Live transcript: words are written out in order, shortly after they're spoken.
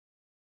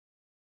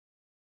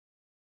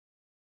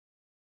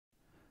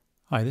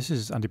Hi, this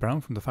is Andy Brown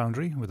from the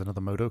Foundry with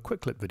another Modo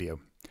quick clip video.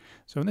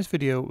 So in this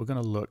video we're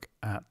going to look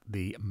at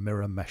the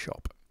mirror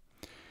MeshOp.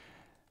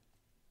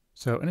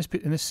 So in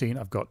this scene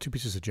I've got two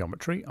pieces of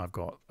geometry. I've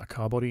got a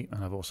car body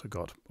and I've also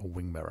got a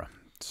wing mirror.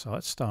 So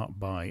let's start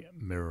by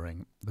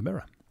mirroring the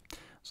mirror.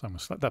 So I'm going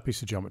to select that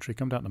piece of geometry,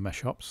 come down to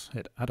MeshOps,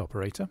 hit Add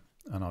Operator,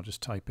 and I'll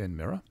just type in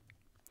mirror.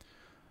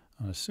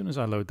 And as soon as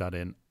I load that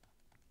in,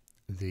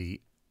 the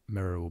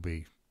mirror will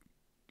be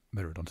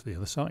mirrored onto the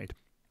other side.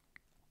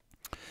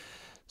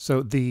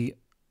 So the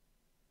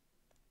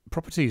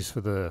properties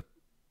for the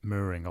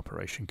mirroring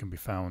operation can be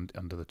found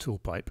under the tool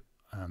pipe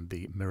and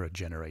the mirror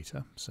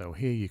generator. So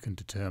here you can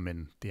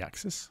determine the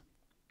axis.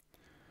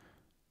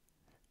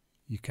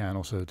 You can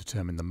also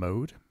determine the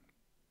mode.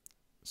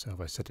 So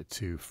if I set it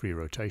to free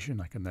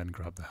rotation, I can then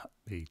grab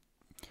the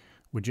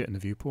widget in the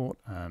viewport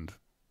and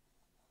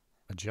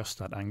adjust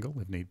that angle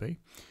if need be.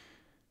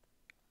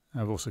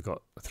 I've also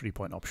got a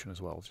 3-point option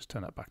as well, just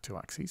turn that back to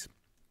axes.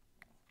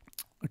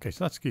 Okay,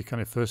 so that's your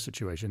kind of first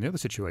situation. The other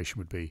situation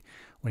would be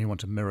when you want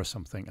to mirror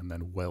something and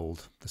then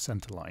weld the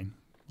center line,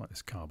 like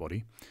this car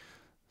body.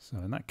 So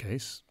in that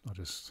case, I'll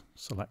just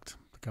select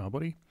the car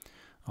body.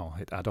 I'll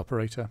hit Add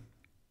Operator.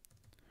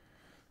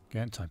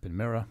 Again, type in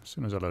mirror. As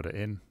soon as I load it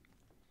in,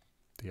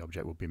 the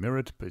object will be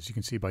mirrored, but as you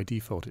can see by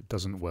default, it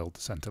doesn't weld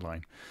the center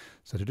line.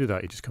 So to do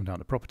that, you just come down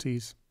to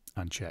Properties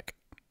and check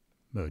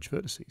Merge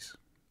Vertices.